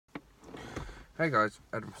Hey guys,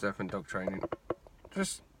 Adam from Southend Dog Training.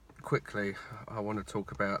 Just quickly, I want to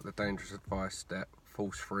talk about the dangerous advice that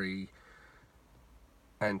force-free,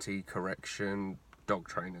 anti-correction dog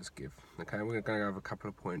trainers give. Okay, we're going to go over a couple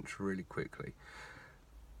of points really quickly.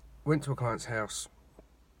 Went to a client's house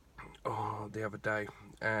the other day,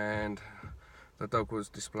 and the dog was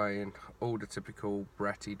displaying all the typical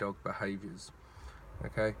bratty dog behaviours.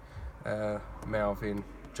 Okay, mouthing,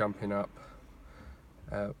 jumping up,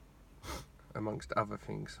 amongst other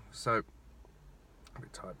things. So, I'm a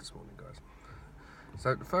bit tired this morning, guys.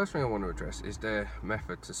 So the first thing I want to address is their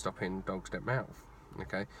method to stopping dogs that mouth.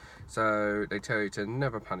 Okay, so they tell you to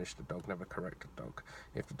never punish the dog, never correct the dog.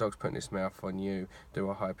 If the dog's putting its mouth on you, do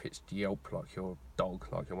a high-pitched yelp like your dog,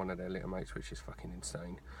 like you're one of their little mates, which is fucking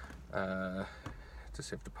insane, to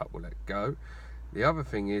see if the pup will let go. The other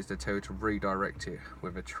thing is they tell you to redirect it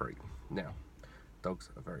with a treat. Now, dogs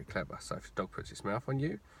are very clever, so if the dog puts its mouth on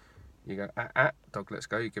you, you go, dog, let's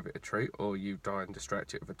go, you give it a treat, or you try and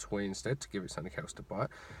distract it with a toy instead to give it something else to bite.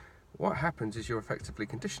 What happens is you're effectively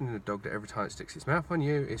conditioning the dog that every time it sticks its mouth on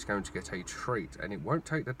you, it's going to get a treat, and it won't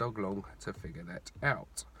take the dog long to figure that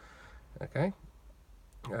out. Okay?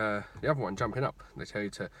 The other one, jumping up. They tell you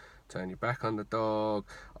to turn your back on the dog,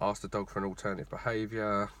 ask the dog for an alternative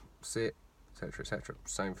behaviour, sit, etc, etc.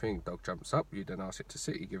 Same thing, dog jumps up, you then ask it to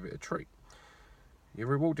sit, you give it a treat. You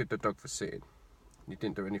rewarded the dog for sitting. You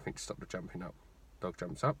didn't do anything to stop the jumping up. Dog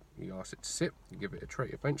jumps up, you ask it to sit, you give it a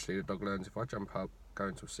treat. Eventually the dog learns, if I jump up, go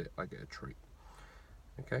into a sit, I get a treat.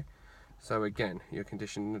 Okay? So again, you're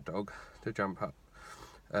conditioning the dog to jump up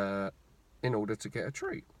in order to get a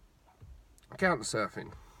treat. Counter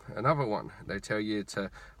surfing. Another one, they tell you to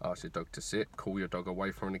ask your dog to sit, call your dog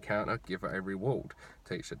away from the counter, give it a reward.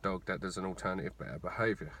 Teach the dog that there's an alternative, better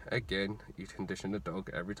behaviour. Again, you condition the dog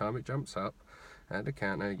every time it jumps up at the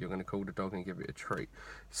counter, you're going to call the dog and give it a treat.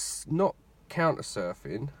 It's not counter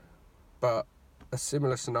surfing, but a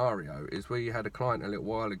similar scenario is where you had a client a little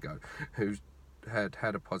while ago who had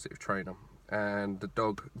a positive trainer, and the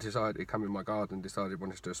dog decided to come in my garden, decided he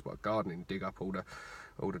wanted to do a spot of gardening, dig up all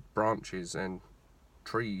the branches and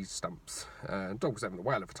tree stumps. The dog was having a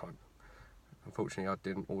whale of a time. Unfortunately, I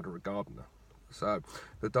didn't order a gardener. So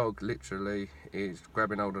the dog literally is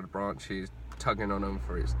grabbing hold of the branches, tugging on them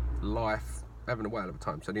for its life, having a whale of a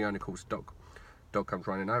time. So the owner calls the dog. Dog comes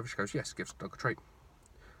running over, she goes, yes, gives the dog a treat.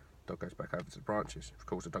 Dog goes back over to the branches,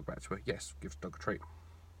 calls the dog back to her, yes, gives the dog a treat.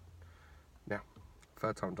 Now,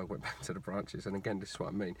 third time dog went back to the branches, and again, this is what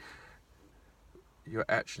I mean. You're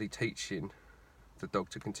actually teaching the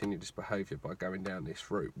dog to continue this behaviour by going down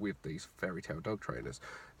this route with these fairy tale dog trainers.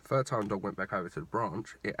 The third time dog went back over to the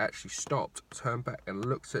branch, it actually stopped, turned back and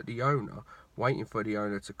looked at the owner, waiting for the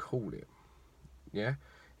owner to call it. Yeah?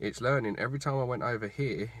 It's learning, every time I went over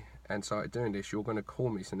here and started doing this, you're going to call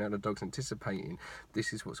me, so now the dog's anticipating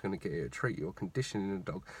this is what's going to get you a treat. You're conditioning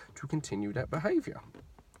the dog to continue that behaviour.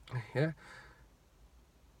 Yeah?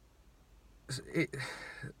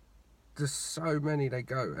 There's so many they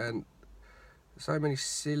go, and so many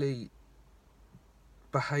silly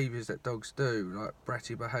behaviours that dogs do, like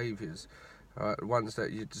bratty behaviours, ones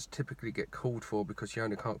that you just typically get called for because you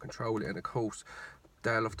only can't control it. And of course,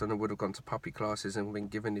 Dale often would have gone to puppy classes and been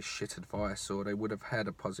given this shit advice, or they would have had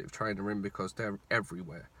a positive trainer in because they're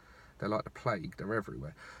everywhere. They're like the plague, they're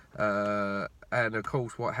everywhere. And of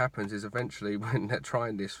course what happens is eventually when they're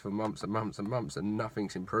trying this for months and months and months and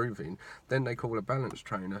nothing's improving, then they call a balance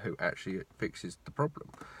trainer who actually fixes the problem.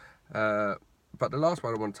 But the last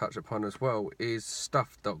one I want to touch upon as well is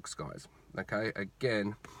stuffed dogs, guys. Okay,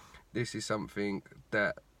 again, this is something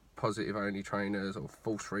that positive only trainers or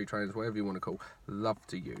force-free trainers, whatever you want to call, love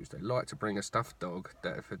to use. They like to bring a stuffed dog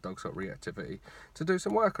that if a dog's got reactivity to do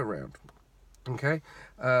some work around. Okay,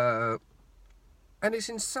 and it's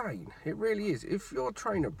insane, it really is. If your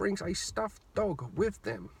trainer brings a stuffed dog with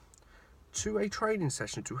them to a training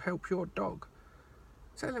session to help your dog,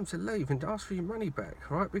 tell them to leave and ask for your money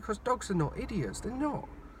back, right? Because dogs are not idiots, they're not.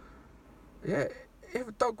 Yeah, if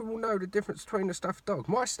a dog will know the difference between a stuffed dog.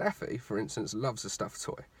 My Staffy, for instance, loves a stuffed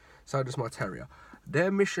toy. So does my terrier.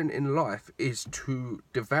 Their mission in life is to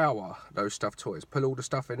devour those stuffed toys, pull all the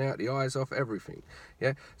stuffing out, the eyes off, everything.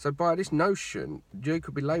 Yeah. So by this notion, you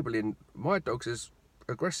could be labelling my dogs as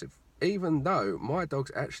aggressive, even though my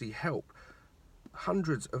dogs actually help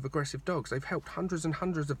hundreds of aggressive dogs. They've helped hundreds and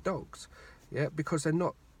hundreds of dogs. Yeah, because they're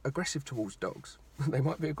not aggressive towards dogs. They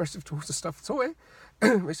might be aggressive towards a stuffed toy.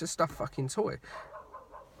 It's a stuffed fucking toy.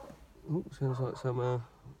 Ooh, sounds like some out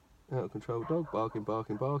of control dog, barking,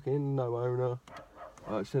 barking, barking, no owner.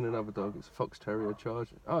 Oh, it's in another dog, it's a fox terrier charge.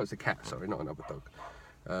 Oh, it's a cat, sorry, not another dog.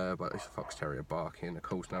 but it's a fox terrier barking. Of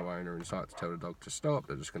course, no owner in sight to tell the dog to stop.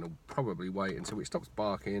 They're just going to probably wait until it stops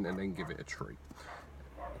barking and then give it a treat.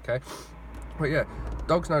 Okay, but yeah,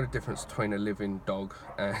 dogs know the difference between a living dog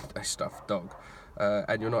and a stuffed dog,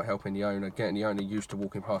 and you're not helping the owner. Getting the owner used to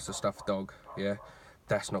walking past a stuffed dog, yeah,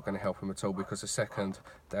 that's not going to help them at all, because the second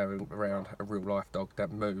they're around a real life dog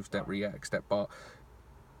that moves, that reacts, that barks,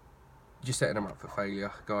 you're setting them up for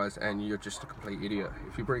failure, guys, and you're just a complete idiot.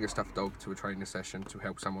 If you bring a stuffed dog to a training session to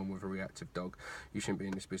help someone with a reactive dog, you shouldn't be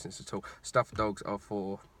in this business at all. Stuffed dogs are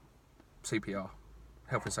for CPR,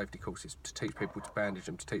 health and safety courses, to teach people to bandage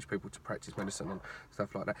them, to teach people to practice medicine and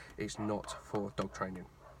stuff like that. It's not for dog training.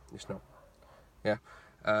 It's not. Yeah.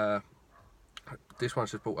 This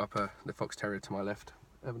one's just brought up the fox terrier to my left,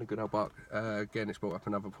 having a good old bark. Again, it's brought up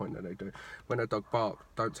another point that they do. When a dog barks,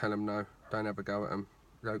 don't tell them no. Don't ever go at them.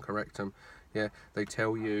 Don't correct them. Yeah, they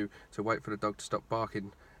tell you to wait for the dog to stop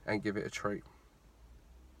barking and give it a treat.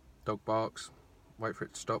 Dog barks, wait for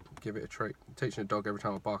it to stop, give it a treat. I'm teaching a dog every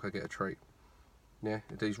time I bark I get a treat. Yeah,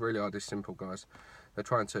 these really are this simple, guys. They're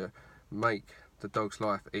trying to make the dog's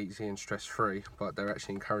life easy and stress-free, but they're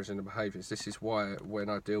actually encouraging the behaviours. This is why when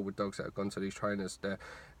I deal with dogs that have gone to these trainers, they're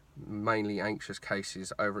mainly anxious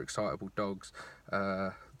cases, overexcitable dogs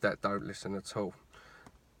that don't listen at all.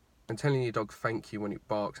 And telling your dog thank you when it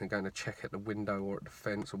barks and going to check at the window or at the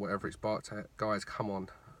fence or whatever it's barked at, guys, come on,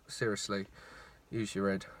 seriously, use your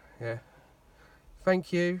head. Yeah,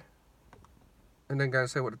 thank you, and then go and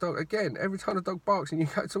say what the dog, again, every time the dog barks and you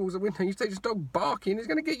go towards the window, you teach the dog barking, it's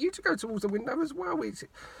going to get you to go towards the window as well.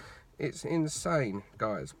 It's insane,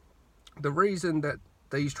 guys. The reason that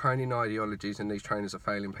these training ideologies and these trainers are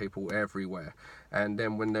failing people everywhere, and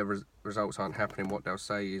then when their results aren't happening, what they'll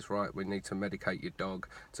say is, right, we need to medicate your dog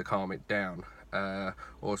to calm it down,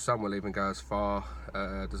 or some will even go as far,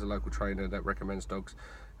 there's a local trainer that recommends dogs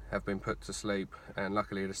have been put to sleep, and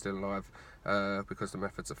luckily they're still alive because the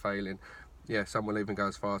methods are failing. Yeah, some will even go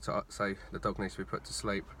as far to say the dog needs to be put to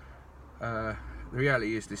sleep. The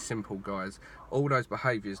reality is this simple, guys. All those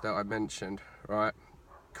behaviours that I mentioned, right,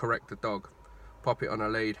 correct the dog. Pop it on a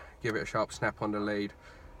lead, give it a sharp snap on the lead,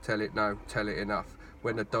 tell it no, tell it enough.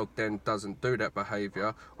 When the dog then doesn't do that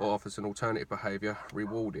behaviour or offers an alternative behaviour,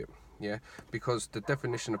 reward it. Yeah, because the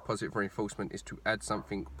definition of positive reinforcement is to add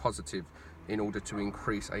something positive in order to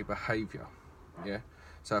increase a behaviour. Yeah,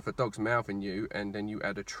 so if a dog's mouthing you and then you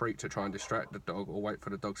add a treat to try and distract the dog or wait for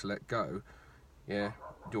the dog to let go, yeah,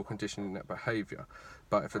 you're conditioning that behaviour.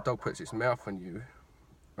 But if the dog puts its mouth on you,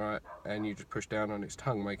 right, and you just push down on its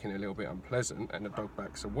tongue, making it a little bit unpleasant, and the dog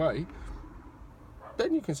backs away,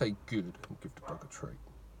 then you can say good and give the dog a treat.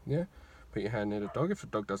 Yeah, put your hand near the dog. If the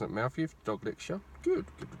dog doesn't mouth you, if the dog licks you, good,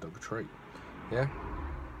 give the dog a treat. Yeah,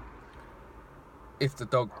 if the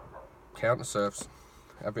dog counter surfs,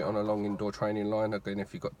 have it on a long indoor training line. Again,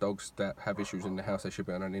 if you've got dogs that have issues in the house, they should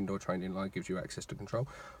be on an indoor training line, gives you access to control.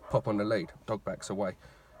 Pop on the lead, dog backs away.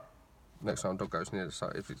 Next time dog goes near the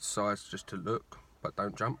side, if it's sized just to look but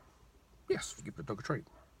don't jump, yes, give the dog a treat.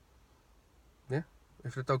 Yeah,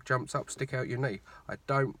 if the dog jumps up, stick out your knee. I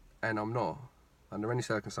don't, and I'm not under any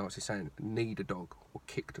circumstances saying need a dog or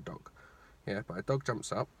kick the dog. Yeah, but a dog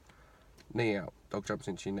jumps up, knee out, dog jumps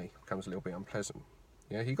into your knee, becomes a little bit unpleasant.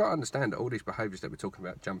 Yeah, you got to understand that all these behaviours that we're talking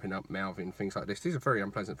about, jumping up, mouthing, things like this, these are very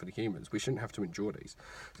unpleasant for the humans. We shouldn't have to endure these.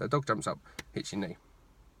 So a dog jumps up, hits your knee.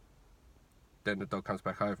 Then the dog comes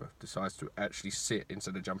back over, decides to actually sit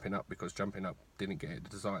instead of jumping up because jumping up didn't get the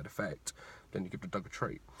desired effect. Then you give the dog a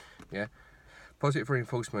treat. Yeah, positive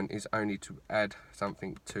reinforcement is only to add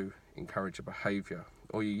something to encourage a behaviour,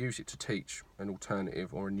 or you use it to teach an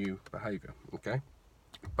alternative or a new behaviour. Okay,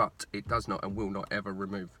 but it does not and will not ever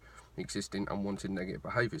remove existing unwanted negative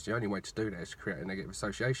behaviours. The only way to do that is to create a negative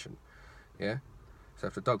association. Yeah, so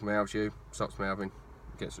if the dog mouths you, stops mouthing,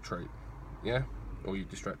 gets a treat. Yeah, or you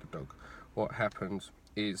distract the dog. What happens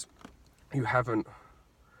is you haven't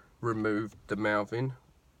removed the mouthing.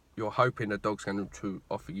 You're hoping the dog's going to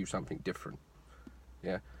offer you something different.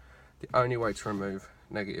 Yeah, the only way to remove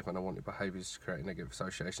negative and unwanted behaviours is to create a negative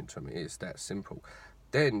association to them. It is that simple.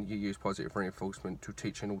 Then you use positive reinforcement to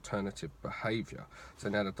teach an alternative behaviour. So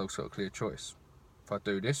now the dog's got a clear choice. If I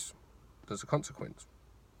do this, there's a consequence.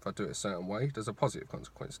 If I do it a certain way, there's a positive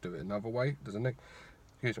consequence. Do it another way, there's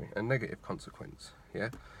a negative consequence. Yeah.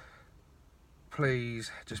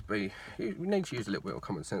 Please just we need to use a little bit of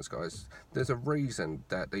common sense, guys. There's a reason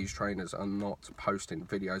that these trainers are not posting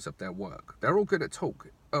videos of their work. They're all good at talk.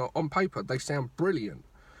 On paper, they sound brilliant.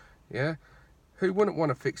 Yeah. Who wouldn't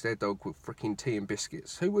want to fix their dog with freaking tea and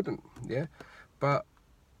biscuits? Who wouldn't? Yeah. But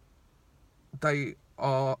they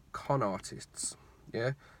are con artists.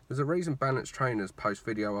 Yeah. There's a reason balanced trainers post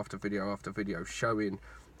video after video after video showing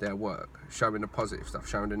their work, showing the positive stuff,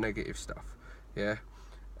 showing the negative stuff, yeah?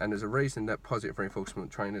 And there's a reason that positive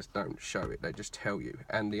reinforcement trainers don't show it, they just tell you.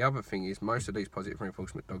 And the other thing is, most of these positive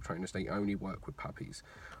reinforcement dog trainers, they only work with puppies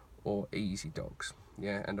or easy dogs,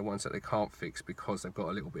 yeah? And the ones that they can't fix because they've got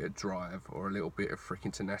a little bit of drive or a little bit of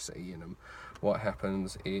freaking tenacity in them, what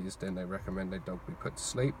happens is then they recommend their dog be put to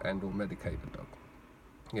sleep and or medicate the dog.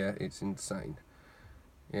 Yeah, it's insane,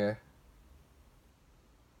 yeah?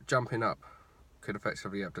 Jumping up could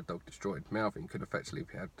effectively have the dog destroyed. Mouthing could effectively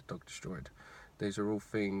have the dog destroyed. These are all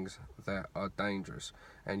things that are dangerous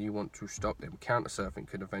and you want to stop them. Counter surfing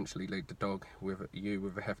could eventually lead the dog with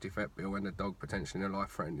a hefty vet bill and the dog potentially in a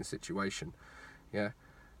life-threatening situation. Yeah.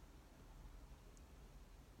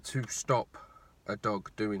 To stop a dog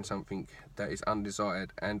doing something that is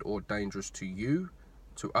undesired and or dangerous to you,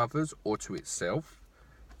 to others, or to itself,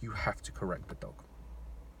 you have to correct the dog.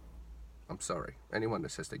 I'm sorry. Anyone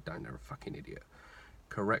that says they don't, they're a fucking idiot.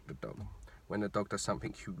 Correct the dog. When the dog does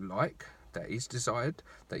something you like, that is desired,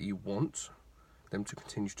 that you want them to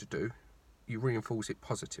continue to do, you reinforce it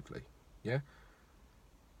positively, yeah?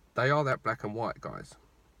 They are that black and white, guys.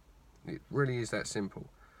 It really is that simple.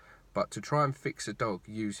 But to try and fix a dog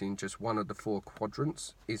using just one of the 4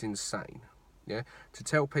 quadrants is insane, yeah? To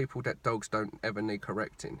tell people that dogs don't ever need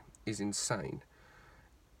correcting is insane.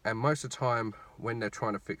 And most of the time, when they're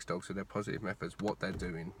trying to fix dogs with their positive methods, what they're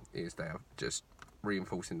doing is they are just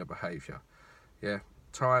reinforcing the behaviour, yeah?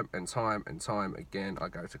 Time and time and time again, I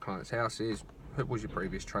go to clients' houses. Who was your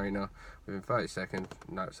previous trainer? Within 30 seconds,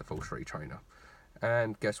 no, it's a full 3 trainer.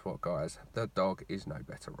 And guess what, guys? The dog is no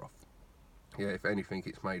better off. Yeah, if anything,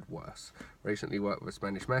 it's made worse. Recently worked with a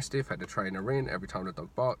Spanish Mastiff, had a trainer in. Every time the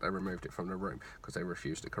dog barked, they removed it from the room because they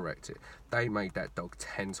refused to correct it. They made that dog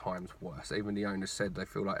 10 times worse. Even the owners said they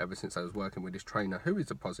feel like ever since they was working with this trainer, who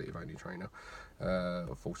is a positive only trainer,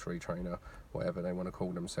 or full 3 trainer, whatever they want to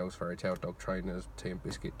call themselves, fairy tale dog trainers, tea and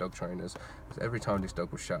biscuit dog trainers, every time this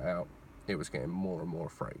dog was shut out, it was getting more and more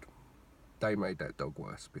afraid. They made that dog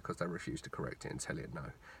worse because they refused to correct it and tell it no.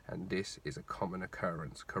 And this is a common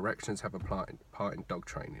occurrence. Corrections have a part in dog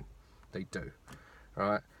training. They do.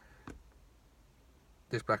 Alright?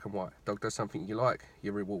 This black and white. Dog does something you like,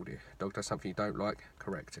 you reward it. Dog does something you don't like,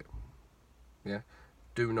 correct it. Yeah?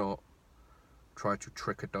 Do not try to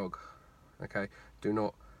trick a dog. Okay? Do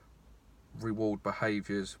not reward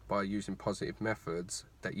behaviours by using positive methods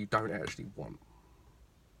that you don't actually want.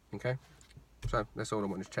 Okay? So that's all I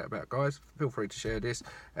wanted to chat about, guys. Feel free to share this,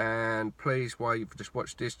 and please, while you've just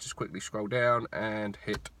watched this, just quickly scroll down and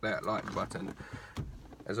hit that like button.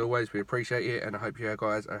 As always, we appreciate it, and I hope you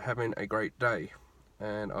guys are having a great day,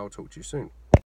 and I'll talk to you soon.